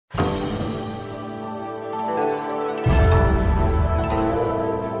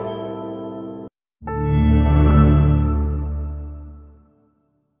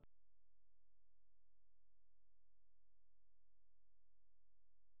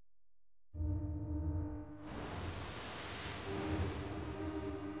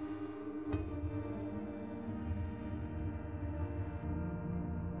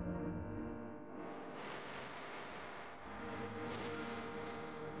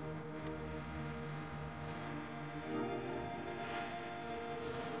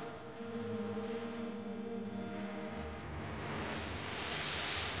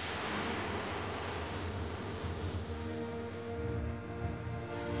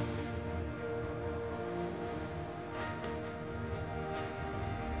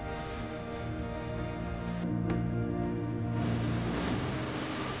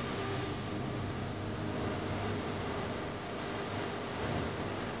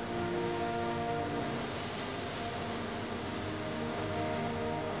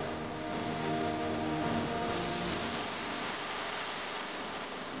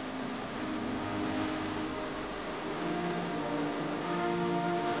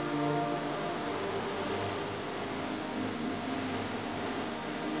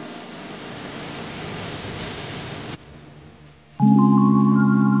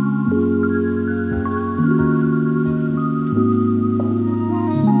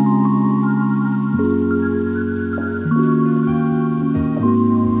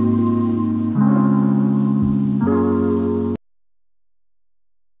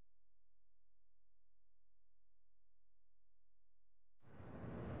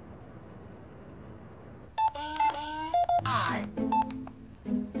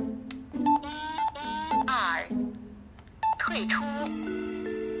退出。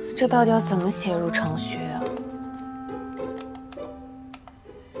这到底要怎么写入程序啊？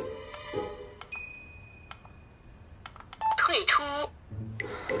退出。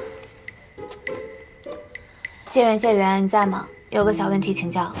谢元，你在吗？有个小问题请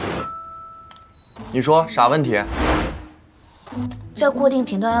教。你说啥问题？这固定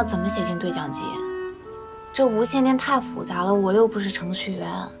频段要怎么写进对讲机？这无线电太复杂了，我又不是程序员。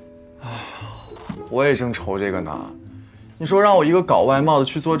我也正愁这个呢。你说让我一个搞外贸的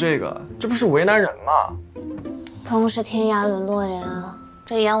去做这个，这不是为难人吗？同是天涯沦落人啊，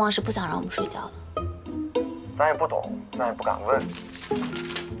这阎王是不想让我们睡觉了。咱也不懂，咱也不敢问。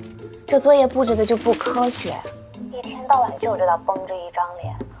这作业布置的就不科学，一天到晚就知道绷着一张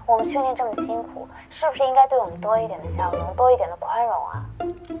脸。我们训练这么辛苦，是不是应该对我们多一点的笑容，多一点的宽容啊？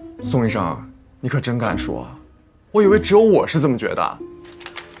宋医生，你可真敢说，我以为只有我是这么觉得。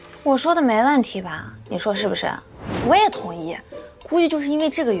我说的没问题吧？你说是不是？我也同意，估计就是因为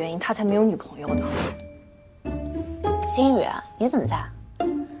这个原因，他才没有女朋友的。心雨，你怎么在？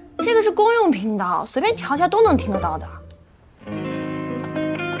这个是公用频道，随便调一下都能听得到的。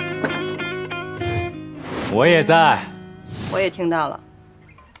我也在，我也听到了。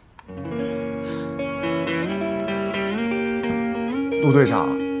陆队长，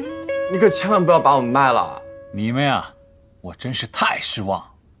你可千万不要把我们卖了。你们呀，我真是太失望。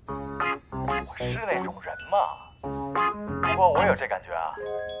我是那种人吗？不过我有这感觉啊。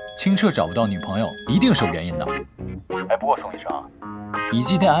清澈找不到女朋友，一定是有原因的。哎，不过宋医生，你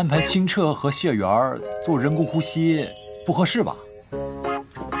今天安排清澈和谢元做人工呼吸，不合适吧？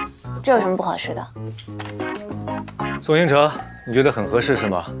这有什么不合适的？宋英哲，你觉得很合适是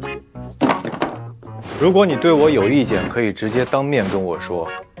吗？如果你对我有意见，可以直接当面跟我说。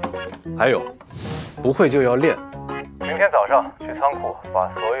还有，不会就要练。明天早上去仓库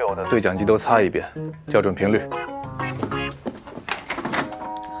把所有的对讲机都擦一遍，校准频率。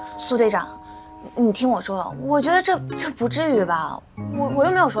苏队长，你听我说，我觉得这不至于吧？我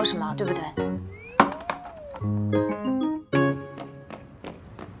又没有说什么，对不对？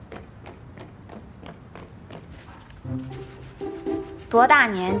多大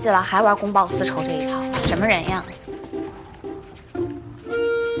年纪了还玩公报私仇这一套，什么人呀？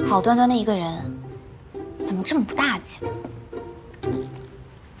好端端的一个人，怎么这么不大气呢？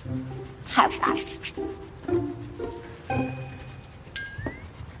太不大气了！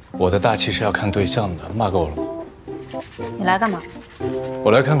我的大气是要看对象的，骂够了吗？你来干嘛？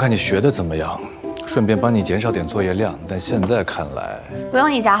我来看看你学的怎么样，顺便帮你减少点作业量。但现在看来，不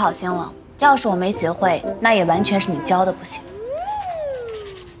用你假好心了。要是我没学会，那也完全是你教的不行。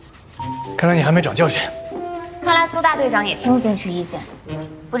看来你还没长教训。看来苏大队长也听不进去意见，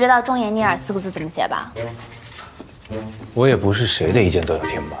不知道忠言逆耳4个字怎么写吧？我也不是谁的意见都要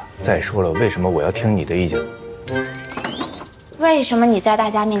听吧。再说了，为什么我要听你的意见？为什么你在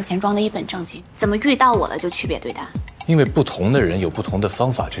大家面前装得一本正经，怎么遇到我了就区别对待？因为不同的人有不同的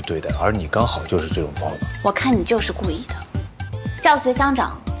方法去对待，而你刚好就是这种方法。我看你就是故意的。教学相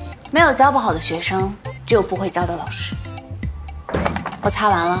长，没有教不好的学生，只有不会教的老师。我擦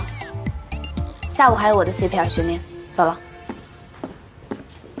完了，下午还有我的 CPR 训练，走了。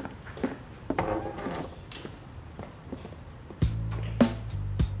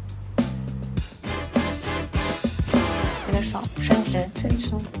你的手伸直，伸直。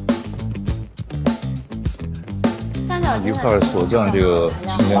三角巾的成型正好的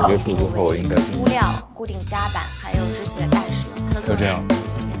材料结束之后，应该敷料、固定夹板，还有止血带使用。它的就这样。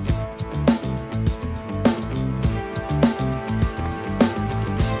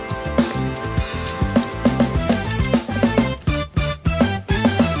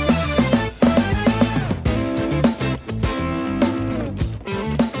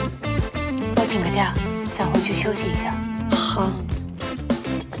我请个假，想回去休息一下。好。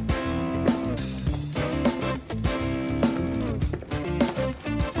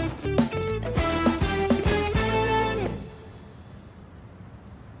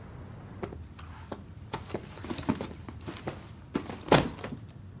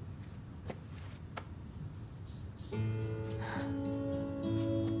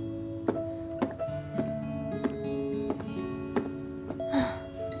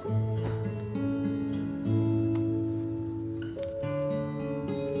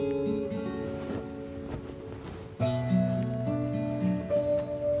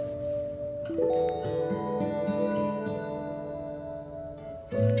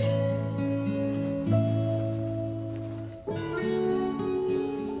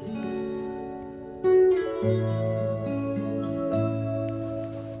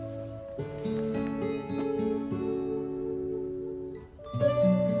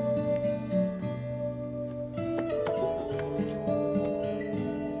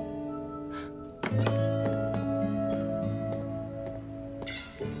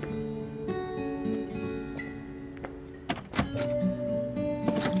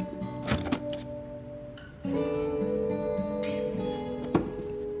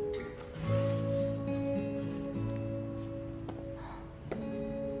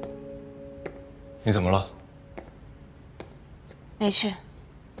你怎么了？没事。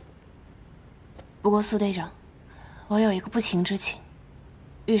不过苏队长，我有一个不情之请，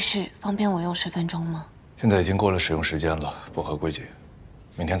浴室方便我用10分钟吗？现在已经过了使用时间了，不合规矩。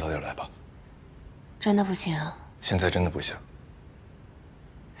明天早点来吧。真的不行啊？现在真的不行。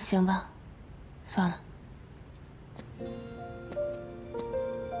行吧，算了。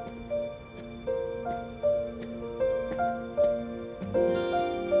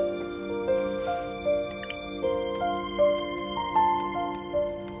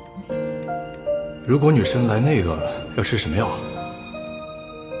如果女神来那个，要吃什么药？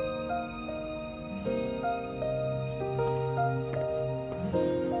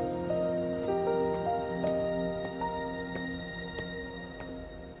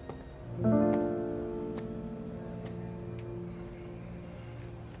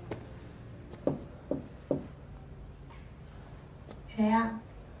谁呀？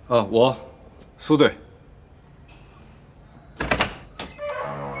我，苏队。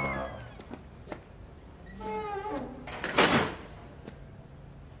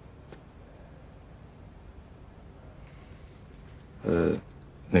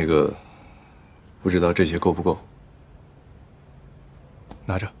那个，不知道这些够不够？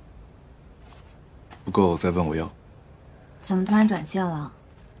拿着，不够再问我要。怎么突然转性了？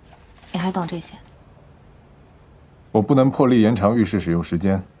你还懂这些？我不能破例延长浴室使用时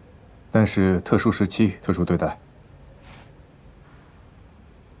间，但是特殊时期特殊对待。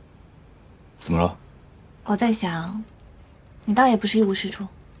怎么了？我在想，你倒也不是一无是处。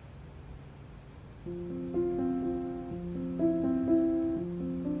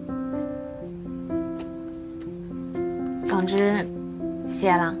总之，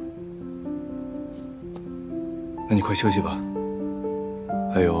谢了。那你快休息吧。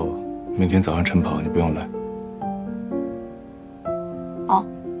还有，明天早上晨跑你不用来。哦。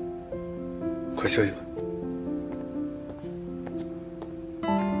快休息吧。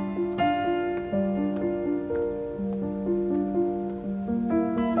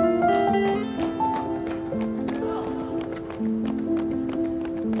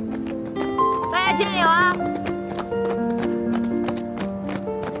大家加油啊！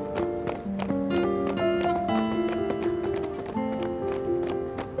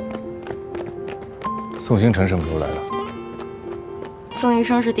宋星辰什么时候来的？宋医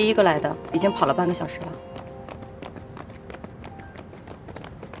生是第一个来的，已经跑了半个小时了。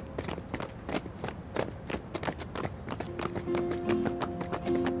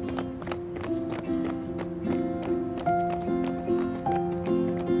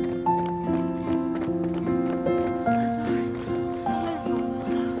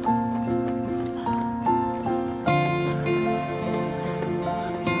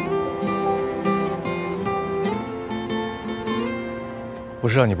不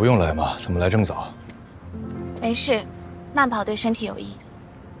是让你不用来吗？怎么来这么早？没事，慢跑对身体有益。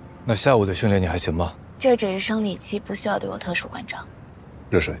那下午的训练你还行吗？这只是生理期，不需要对我特殊关照。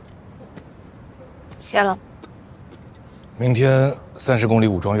热水。谢了。明天30公里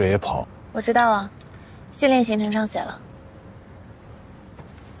武装越野跑。我知道啊，训练行程上写了。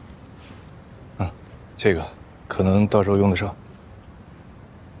这个可能到时候用得上。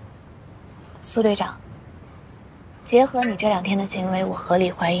苏队长，结合你这2天的行为，我合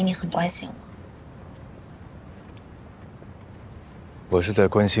理怀疑你很关心我。我是在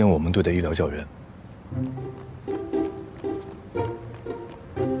关心我们队的医疗教员。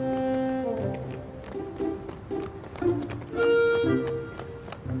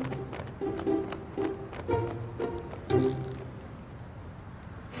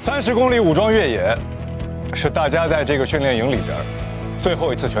30公里武装越野，是大家在这个训练营里边最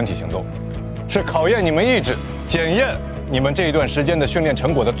后一次全体行动，是考验你们意志、检验你们这一段时间的训练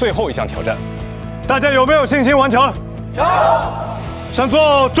成果的最后一项挑战。大家有没有信心完成？有。向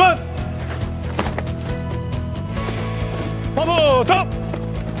左转，跑步走。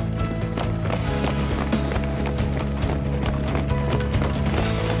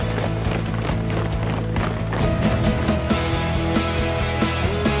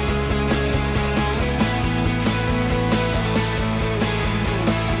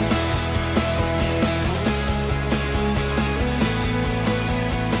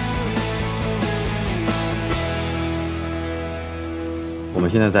我们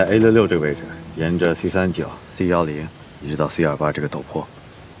现在在 A66这个位置，沿着 C39、C10一直到 C28这个陡坡。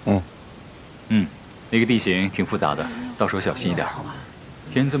那个地形挺复杂的，到时候小心一点。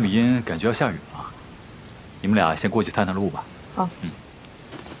天这么阴，感觉要下雨了。你们俩先过去探探路吧。好。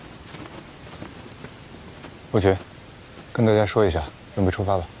陆群，跟大家说一下，准备出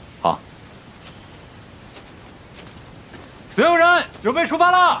发了。好。所有人准备出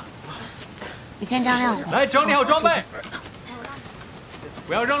发了。你先张亮我。来，整理好装备，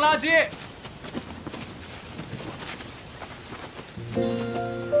不要扔垃圾。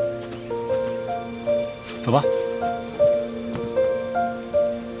走吧。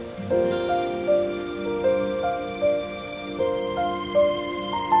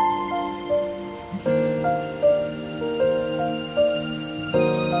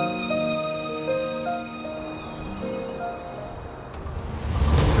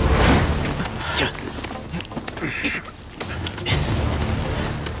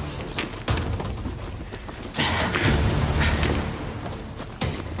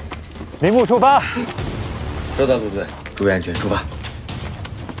铃木出发。收到，陆队，注意安全，出发。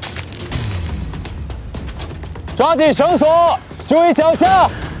抓紧绳索，注意脚下。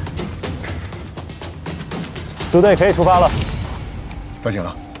陆队可以出发了。抓紧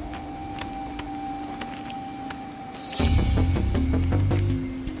了。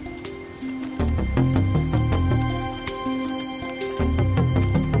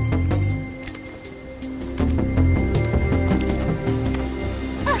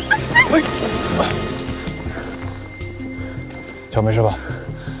脚没事吧？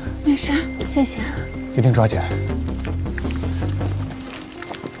没事，谢谢。一定抓紧。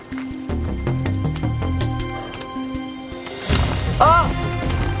啊！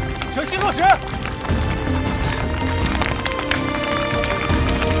小心落石！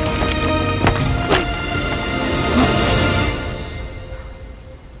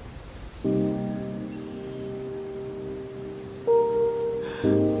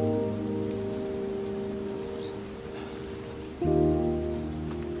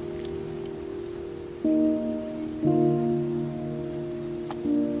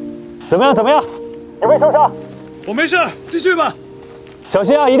怎么样？怎么样？有没有受伤？我没事，继续吧。小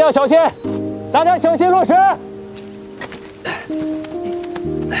心啊！一定要小心！大家小心落石！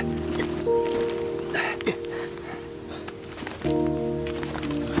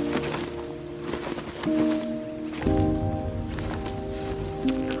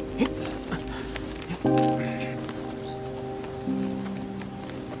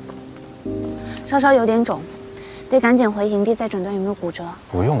稍稍有点肿，得赶紧回营地再诊断有没有骨折。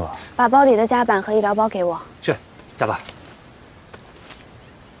不用了。把包里的夹板和医疗包给我。是，下吧。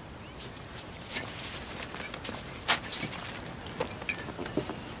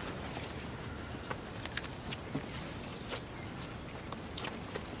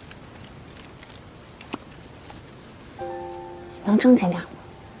你能正经点吗？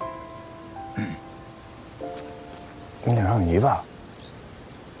你脸上有泥巴。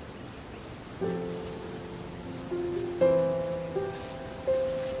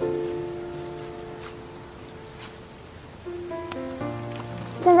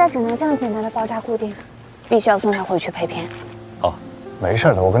现在只能这样简单的包扎固定，必须要送他回去陪偏。哦，没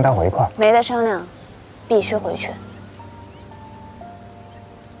事的，我跟大伙一块儿。没得商量，必须回去。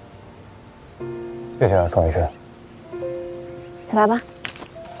谢谢啊，宋医生。起来吧。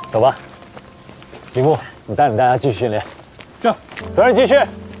走吧。铃木，你带领大家继续训练。是，责任继续。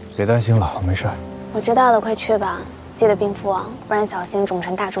别担心了，我没事。我知道了，快去吧，记得冰敷啊，不然小心肿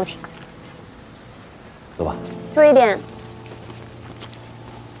成大猪蹄。走吧。注意点。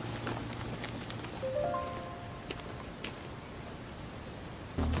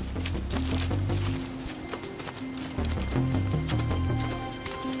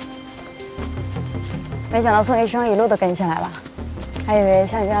没想到宋医生一路都跟起来了，还以为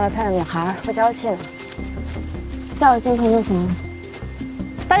像你这样的漂亮女孩会娇气呢。叫我进空中房。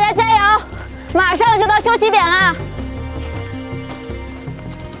大家加油，马上就到休息点了。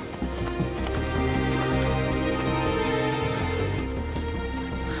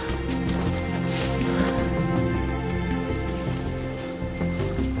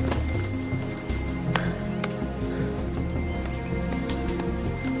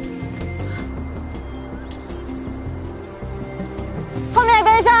后面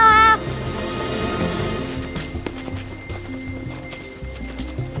跟上啊！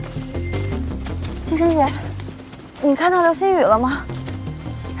清晨姐，你看到刘星宇了吗？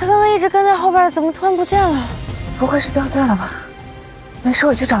他刚刚一直跟在后边，怎么突然不见了？不会是掉队了吧？没事，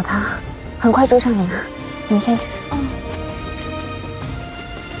我去找他，很快追上你们。你们先去。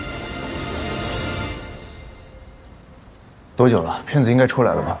多久了？片子应该出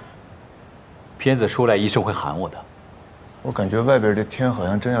来了吧？片子出来，医生会喊我的。我感觉外边这天好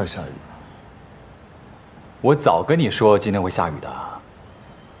像真要下雨了。我早跟你说今天会下雨的。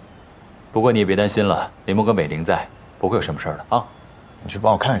不过你也别担心了，林梦跟美玲在，不会有什么事儿的啊。你去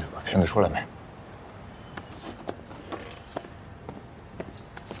帮我看一下吧，片子出来没？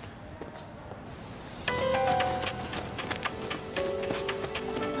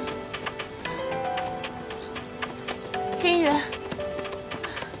金宇，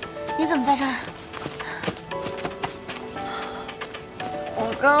你怎么在这儿？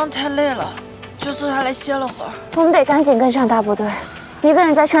我刚刚太累了，就坐下来歇了会儿。我们得赶紧跟上大部队，一个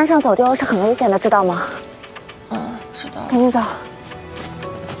人在山上走丢是很危险的，知道吗？嗯，知道。赶紧走。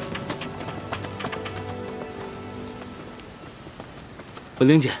文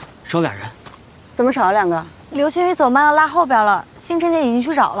玲姐，少俩人。怎么少了2个？刘星宇走慢了，拉后边了。星辰姐已经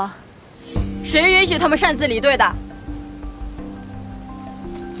去找了。谁允许他们擅自离队的？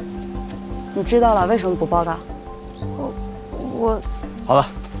你知道了，为什么不报道？我好了，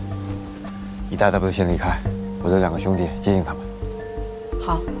你带大部队先离开，我的2个兄弟接应他们。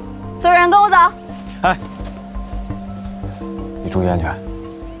好，所有人跟我走。哎，你注意安全。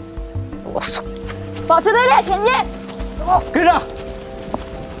保持队列，前进。跟上，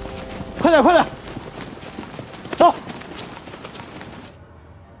快点，快点，走。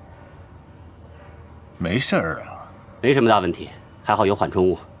没事儿啊，没什么大问题，还好有缓冲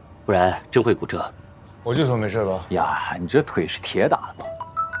物，不然真会骨折。我就说没事吧。呀，你这腿是铁打的。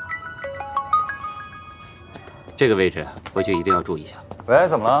这个位置回去一定要注意一下。喂，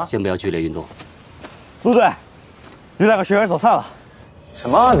怎么了？先不要剧烈运动。陆队，有2个学员走散了。什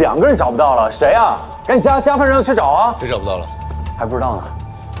么？2个人找不到了？谁啊？赶紧加派人去找啊！谁找不到了？还不知道呢。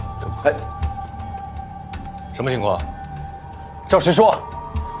哎，什么情况？照实说。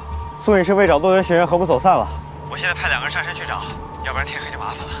苏女士为找多位学员，何不走散了？我现在派2个人上山去找，要不然天黑就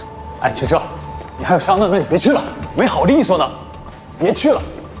麻烦了。哎，去这，你还有伤呢，那你别去了，没好利索呢，别去了。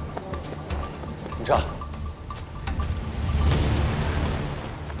你这。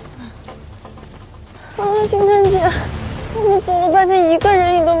星辰姐，我们走了半天，一个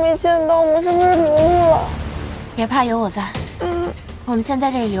人影都没见到，我们是不是迷路了？别怕，有我在。我们先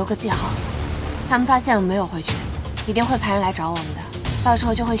在这里留个记号，他们发现我们没有回去，一定会派人来找我们的，到时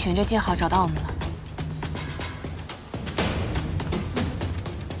候就会循着记号找到我们了。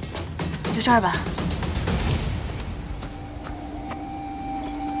就这儿吧。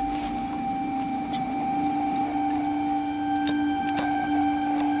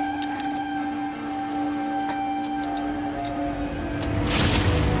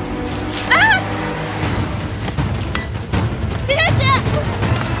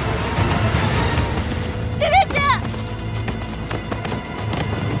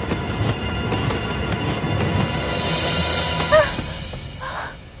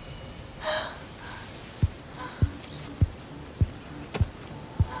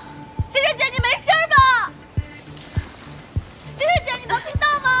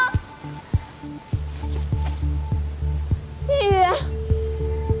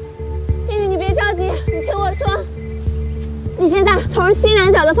从西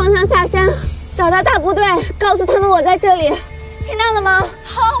南角的方向下山，找到大部队，告诉他们我在这里，听到了吗？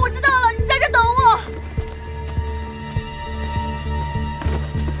好，我知道了，你在这等我。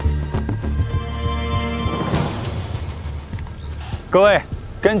各位，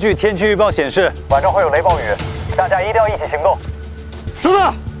根据天气预报显示，晚上会有雷暴雨，大家一定要一起行动。收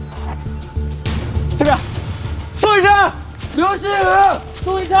到。这边，宋医生，刘新宇，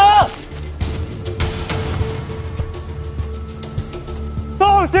宋医生。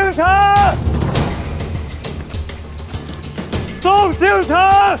宋星辰，宋星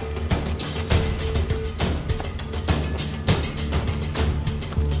辰，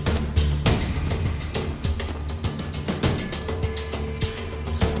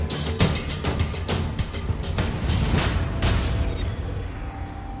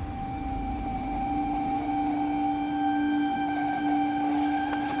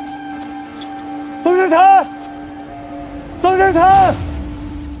宋星辰，宋星辰。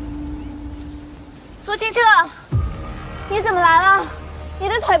苏清澈，你怎么来了？你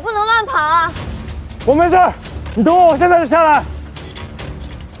的腿不能乱跑啊！我没事，你等我，我现在就下来。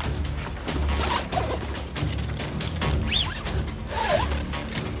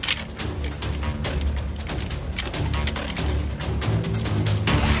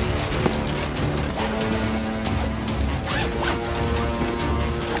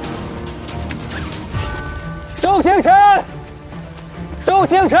宋星辰，宋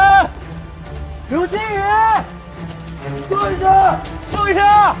星辰。刘新宇，宋医生，宋医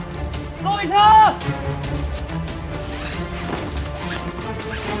生，宋医生，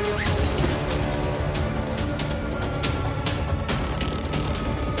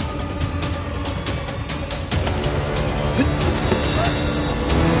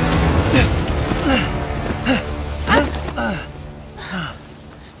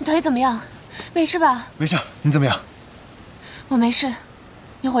你腿怎么样？没事吧？没事，你怎么样？我没事。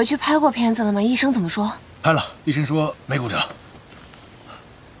你回去拍过片子了吗？医生怎么说？拍了，医生说没骨折。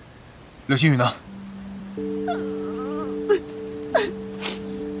刘星宇呢？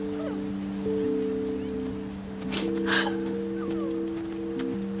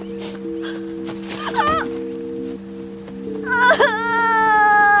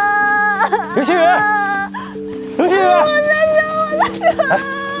刘星宇，刘星宇，我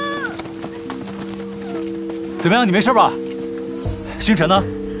怎么样？你没事吧？星辰呢？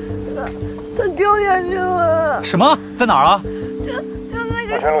他掉下去了。什么？在哪儿啊？就那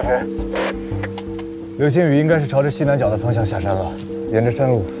个。陆群。刘星宇应该是朝着西南角的方向下山了，沿着山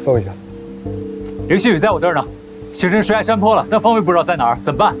路搜一下。刘星宇在我这儿呢，星辰摔下山坡了，但方位不知道在哪儿，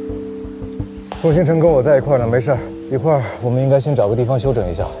怎么办？宋星辰跟我在一块呢，没事儿。一会儿我们应该先找个地方休整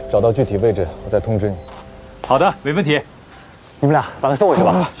一下，找到具体位置我再通知你。好的，没问题。你们俩把他送回去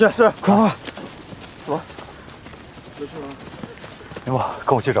吧。是，快快，走。林默，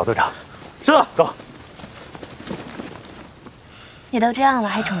跟我去找队长。是，走。你都这样了，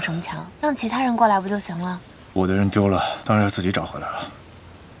还逞什么强？让其他人过来不就行了？我的人丢了，当然要自己找回来了。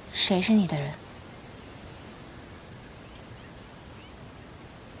谁是你的人？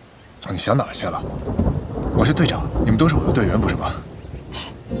你想哪儿去了？我是队长，你们都是我的队员，不是吗？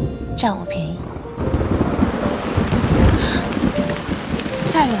占我便宜。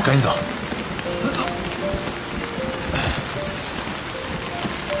下雨了，赶紧走。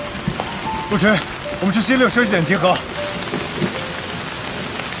陆群，我们去C6设计点集合。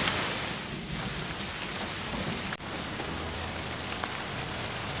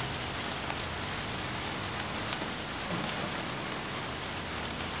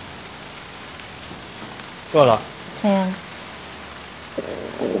饿了？没有。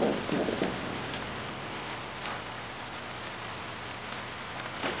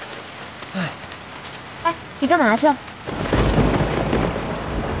哎，你干嘛去？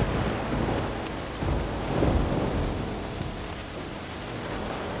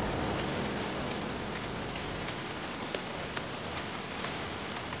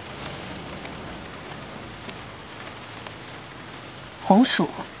红薯。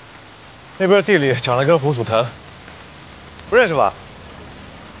那边地里长了根红薯藤，不认识吧？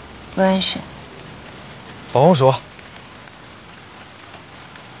不认识。黄红薯。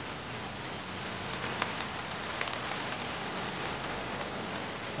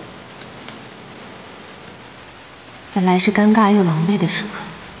本来是尴尬又狼狈的时刻，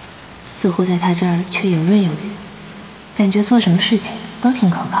似乎在他这儿却游刃有余，感觉做什么事情都挺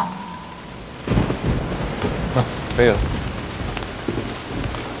可靠。可以了。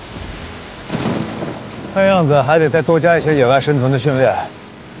看样子还得再多加一些野外生存的训练，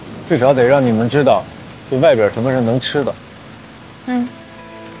至少得让你们知道，这外边什么是能吃的。嗯，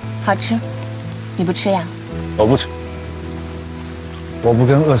好吃。你不吃呀？我不吃，我不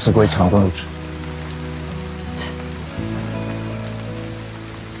跟饿死鬼抢东西吃。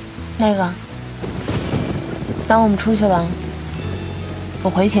那个，等我们出去了，我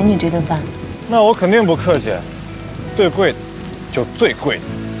回请你这顿饭。那我肯定不客气，最贵的就最贵的。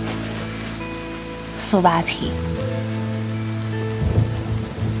酥扒皮。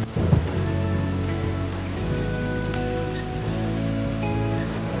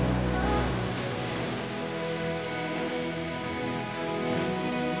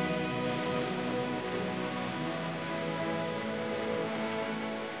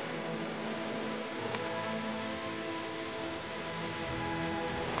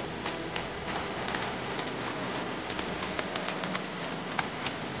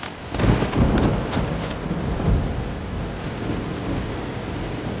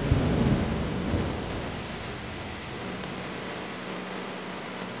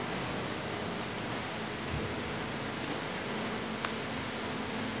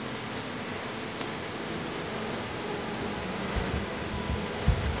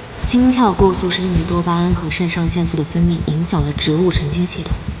心跳过速是因为多巴胺和肾上腺素的分泌影响了植物承接系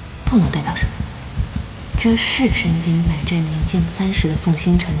统，不能代表什么。这是身经百战、年近30的宋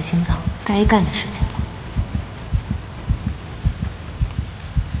星辰的心脏该干的事情了。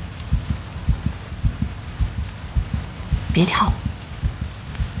别跳了。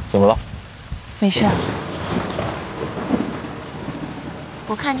怎么了？没事。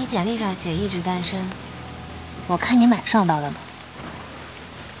我看你简历上写一直单身，我看你蛮上道的呢。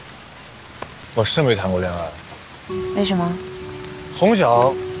我是没谈过恋爱。为什么？从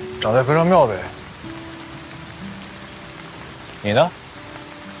小长在和尚庙呗。你呢？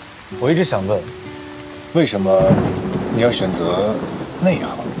我一直想问，为什么你要选择那一行？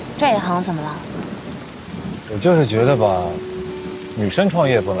这一行怎么了？我就是觉得吧，女生创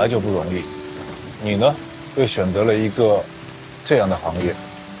业本来就不容易，你呢，又选择了一个这样的行业。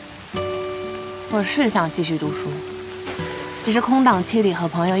我是想继续读书，只是空档期里和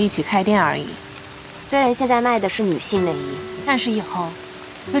朋友一起开店而已。虽然现在卖的是女性内衣，但是以后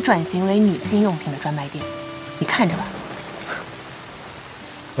会转型为女性用品的专卖店，你看着吧。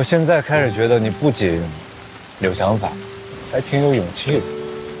我现在开始觉得你不仅有想法，还挺有勇气的。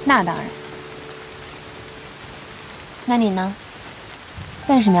那当然，那你呢？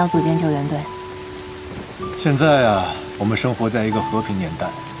为什么要组建救援队？现在啊，我们生活在一个和平年代，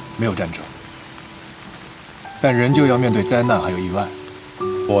没有战争，但仍旧要面对灾难还有意外。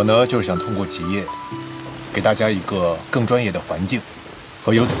我呢，就是想通过企业，给大家一个更专业的环境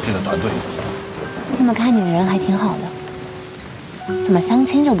和有组织的团队。这么看你的人还挺好的，怎么相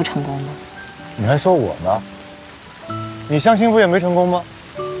亲就不成功呢？你还说我呢？你相亲不也没成功吗？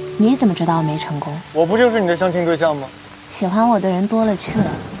你怎么知道我没成功？我不就是你的相亲对象吗？喜欢我的人多了去了。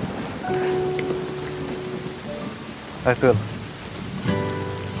哎，对了，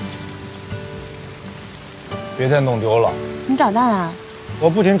别再弄丢了。你找到了？我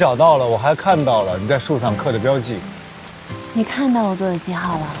不仅找到了，我还看到了你在树上刻的标记。你看到我做的记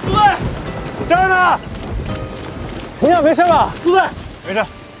号了？苏队，这儿呢。你俩没事吧？苏队，没事。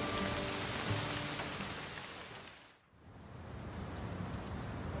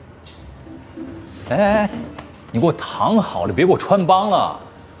哎，你给我躺好了，别给我穿帮了。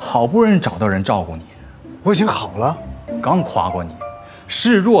好不容易找到人照顾你，我已经好了。刚夸过你，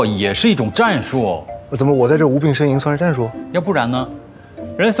示弱也是一种战术。怎么我在这无病呻吟算是战术？要不然呢？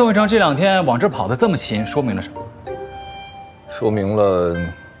人宋一成这2天往这跑得这么勤，说明了什么？说明了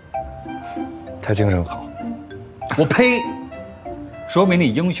他精神好。我呸！说明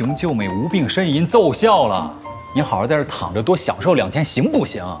你英雄救美、无病呻吟奏效了。你好好在这躺着，多享受2天，行不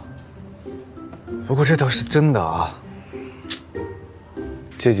行？不过这倒是真的啊。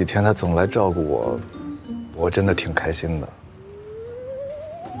这几天他总来照顾我，我真的挺开心的。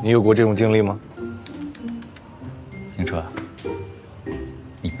你有过这种经历吗？星车，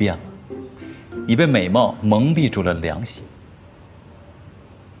你变了，你被美貌蒙蔽住了良心。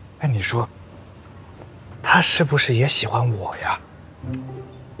哎，你说，他是不是也喜欢我呀？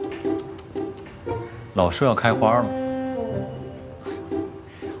老树要开花了。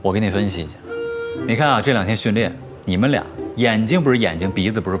我给你分析一下，你看啊，这2天训练，你们俩眼睛不是眼睛，鼻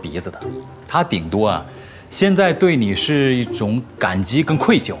子不是鼻子的。他顶多啊，现在对你是一种感激跟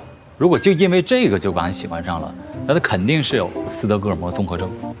愧疚。如果就因为这个就把你喜欢上了，那他肯定是有斯德哥尔摩综合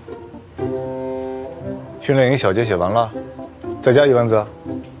症。训练营小节写完了，再加1万字啊。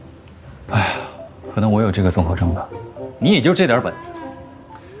哎呀，可能我有这个综合症吧。你也就这点本事，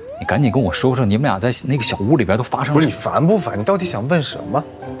你赶紧跟我说说，你们俩在那个小屋里边都发生了？不是你烦不烦？你到底想问什么？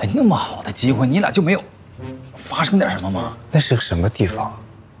哎，那么好的机会，你俩就没有发生点什么吗？那是个什么地方？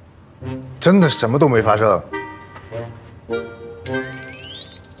真的什么都没发生。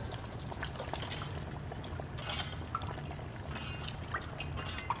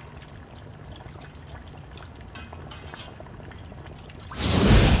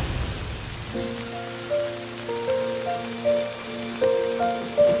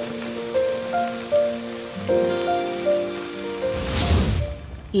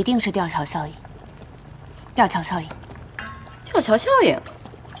一定是吊桥效应。吊桥效应。吊桥效应？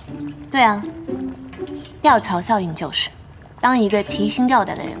对啊，吊桥效应就是，当一个提心吊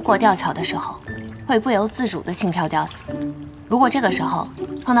胆的人过吊桥的时候，会不由自主的心跳加速。如果这个时候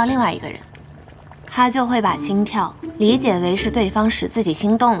碰到另外一个人，他就会把心跳理解为是对方使自己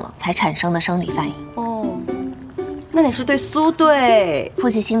心动了才产生的生理反应。哦，那你是对苏队复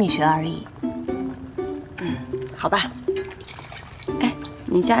习心理学而已。好吧。哎，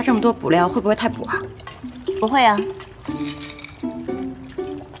你加这么多补料会不会太补啊？不会啊。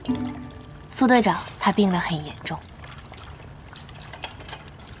苏队长他病得很严重。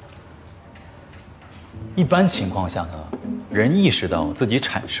一般情况下呢，人意识到自己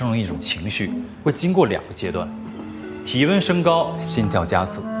产生了一种情绪，会经过2个阶段：体温升高，心跳加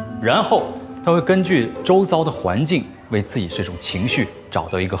速，然后他会根据周遭的环境为自己这种情绪找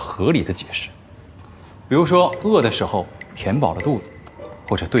到一个合理的解释。比如说，饿的时候填饱了肚子，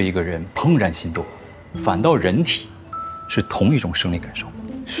或者对一个人怦然心动，反倒人体是同一种生理感受。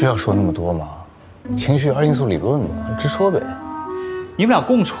需要说那么多吗？情绪2因素理论嘛，直说呗。你们俩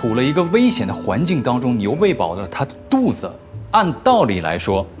共处了一个危险的环境当中，你又喂饱了他的肚子，按道理来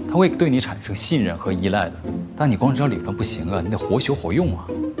说，他会对你产生信任和依赖的。但你光知道理论不行啊，你得活学活用啊。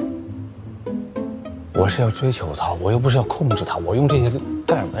我是要追求他，我又不是要控制他，我用这些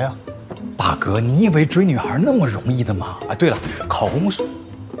干什么呀？大哥，你以为追女孩那么容易的吗？哎，对了，考公是，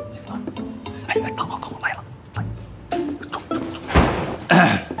行了，哎，躺好，来了，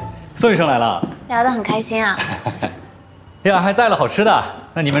宋医生来了，聊得很开心啊。呀，还带了好吃的，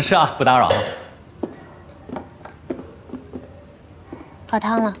那你们吃啊，不打扰啊。喝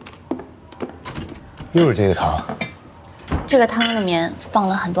汤了。又是这个汤。这个汤里面放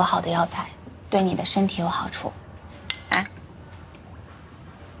了很多好的药材，对你的身体有好处。啊？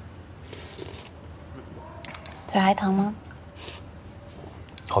腿还疼吗？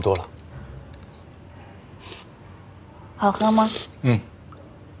好多了。好喝吗？嗯。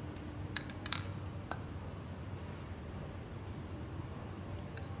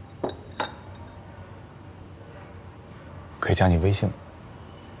可以加你微信吗？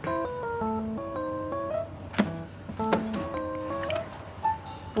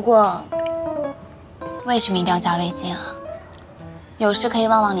不过，为什么一定要加微信啊？有事可以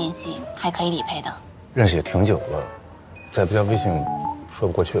旺旺联系，还可以理赔的。认识也挺久了，再不加微信，说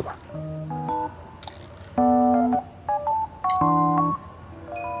不过去吧？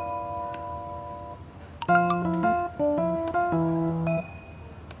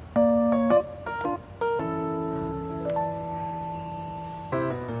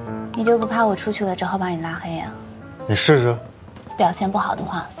你就不怕我出去了之后把你拉黑啊？你试试。表现不好的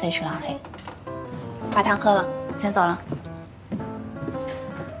话，随时拉黑。把汤喝了，先走了。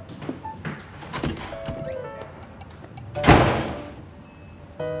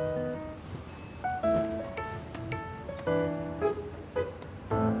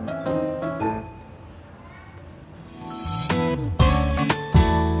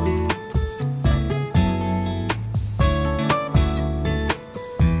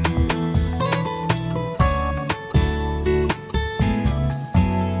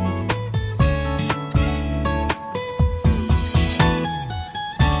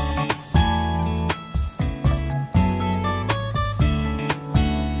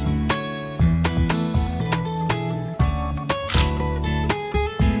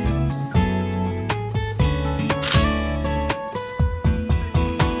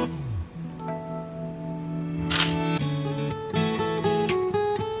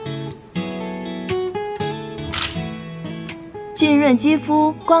浸润肌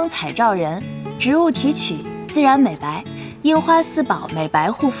肤，光彩照人；植物提取，自然美白。樱花四宝美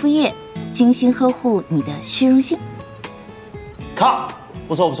白护肤液，精心呵护你的虚荣心。看，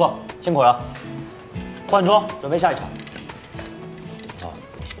不错不错，辛苦了。换桌，准备下一场。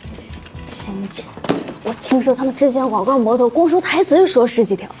亲姐，我听说他们之前广告模特光说台词就说10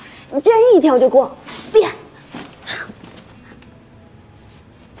几条，你竟然1条就过，厉害！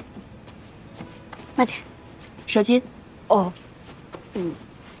慢点，手机。哦。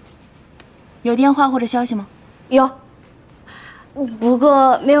有电话或者消息吗？有，不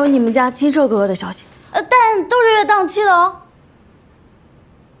过没有你们家金兽哥哥的消息。但都是月档期的哦。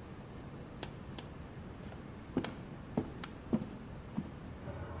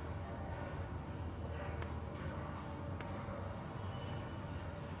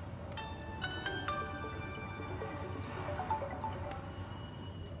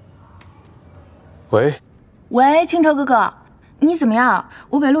喂。喂，清澈哥哥。你怎么样？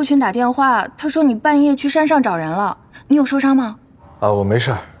我给陆群打电话，他说你半夜去山上找人了，你有受伤吗？我没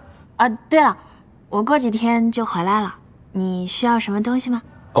事儿。对了，我过几天就回来了，你需要什么东西吗？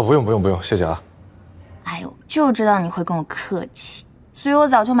不用，谢谢啊。哎呦，就知道你会跟我客气，所以我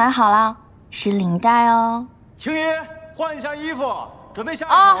早就买好了，是领带哦。青衣，换一下衣服，准备下一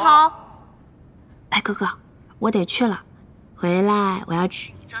场。好。哎，哥哥，我得去了，回来我要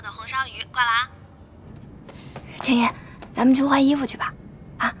吃你做的红烧鱼，挂了啊。青衣。咱们去换衣服去吧，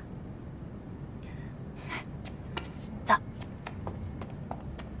啊！走。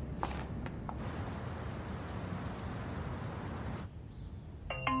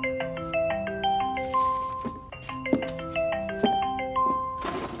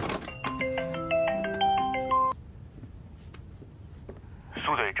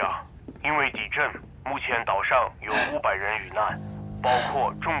苏队长，因为地震，目前岛上有500人遇难，包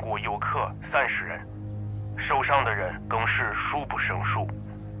括中国游客30人。受伤的人更是数不胜数。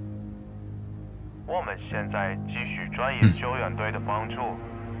我们现在急需专业救援队的帮助，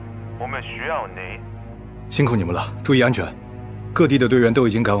我们需要你。辛苦你们了，注意安全。各地的队员都已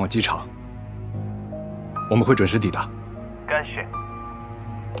经赶往机场，我们会准时抵达。感谢。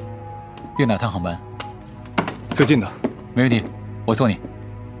订哪趟航班？最近的。没问题，我送你。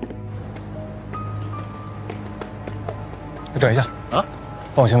等一下啊，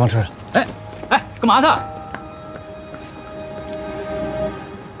帮我先放车上。哎，干嘛呢？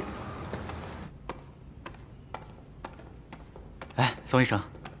宋医生，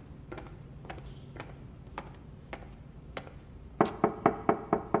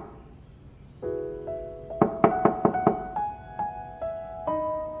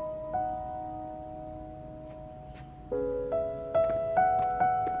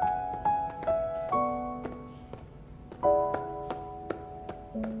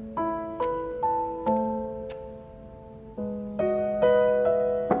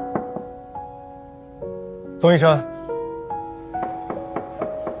宋医生。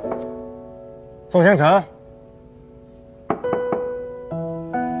宋星辰，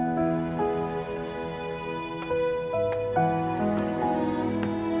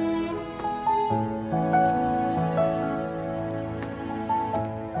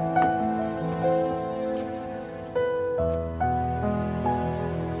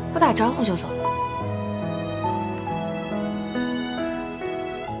打招呼就走了。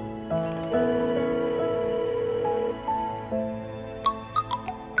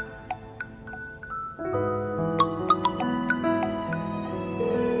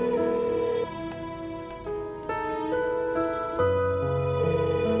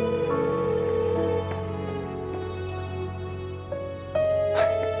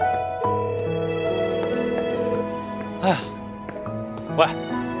哎呀，喂，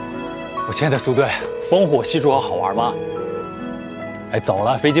我现在的速队烽火戏诸好玩吗？哎，走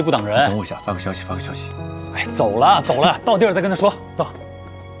了，飞机不等人。等我一下，发个消息。哎，走了，到地儿再跟他说。走。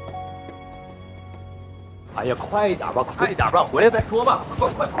哎呀，快一点吧，回来再说吧，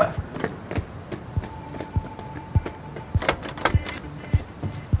快！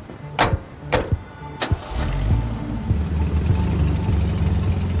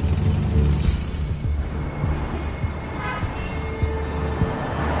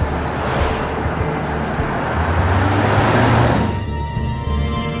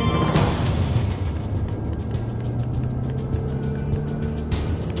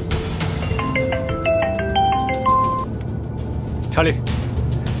查理，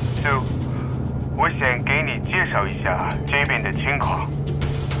我想给你介绍一下这边的情况。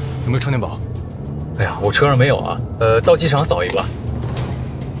有没有充电宝？哎呀，我车上没有啊。到机场扫一个。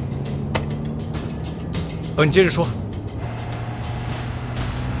你接着说。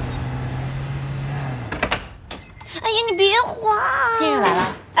哎呀，你别慌！新人来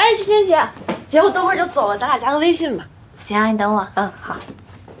了。哎，青春姐，姐，我等会儿就走了，咱俩加个微信吧。行啊，你等我。嗯，好。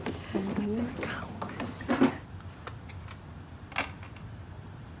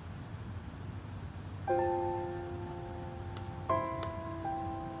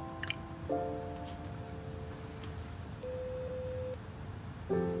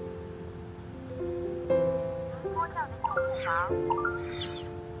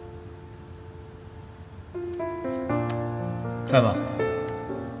在吗？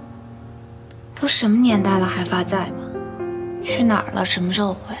都什么年代了还发在吗？去哪儿了？什么时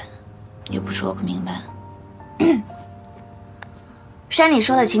候回？也不说个明白。山里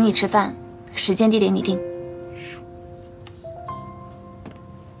说了，请你吃饭，时间地点你定。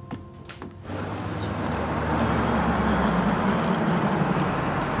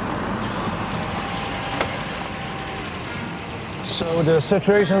So the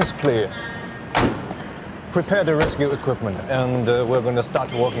situation's clear. Prepare the rescue equipment, and we're going to start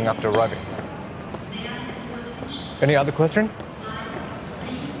working after arriving. Any other question?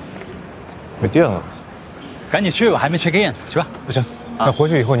 没电了，赶紧去吧，还没 check in，去吧。不行，那回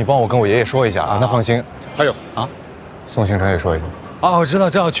去以后你帮我跟我爷爷说一下，让他放心。还有啊，宋星辰也说一下。哦，我知道，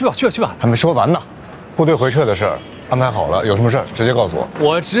去吧。还没说完呢，部队回撤的事儿安排好了，有什么事儿直接告诉我。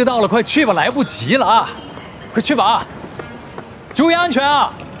我知道了，快去吧，来不及了啊！快去吧啊！注意安全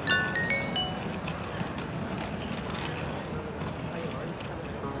啊！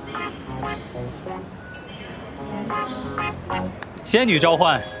仙女召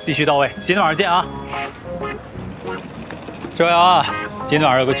唤必须到位，今天晚上见啊！这位啊，今天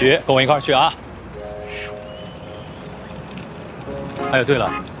晚上有个局，跟我一块儿去啊！哎呦，对了，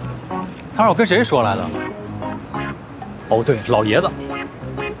他让我跟谁说来的？哦，对，老爷子。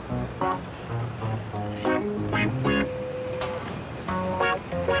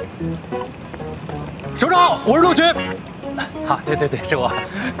首长，我是陆军。啊，对，是我。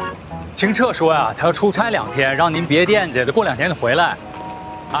清澈说呀，他要出差2天，让您别惦记，过2天就回来。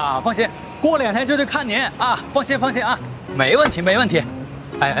啊，放心，过2天就去看您啊，放心啊，没问题。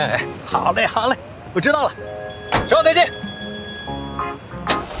哎，好嘞，我知道了，首长再见。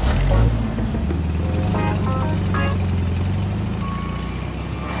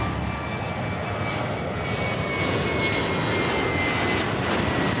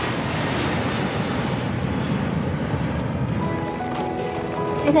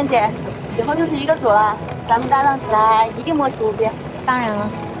天天姐，以后就是一个组了，咱们搭档起来一定默契无边。当然了，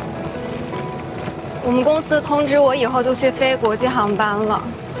我们公司通知我以后就去飞国际航班了，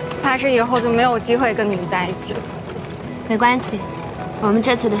怕是以后就没有机会跟你们在一起了。没关系，我们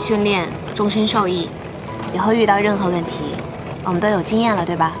这次的训练终身受益，以后遇到任何问题，我们都有经验了，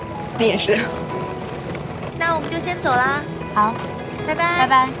对吧？你也是。那我们就先走啦。好，拜拜。拜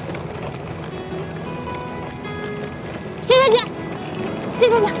拜。星辰姐。星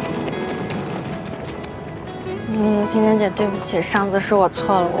辰姐，星辰姐，对不起，上次是我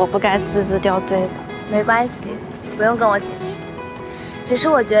错了，我不该私自掉队的。没关系，不用跟我解释。只是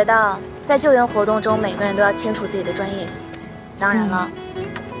我觉得，在救援活动中，每个人都要清楚自己的专业性。当然了，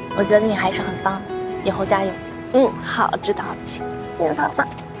我觉得你还是很棒的，以后加油。好，知道了，行，别爸爸。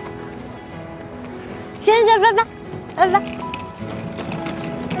星辰姐，拜拜，拜拜。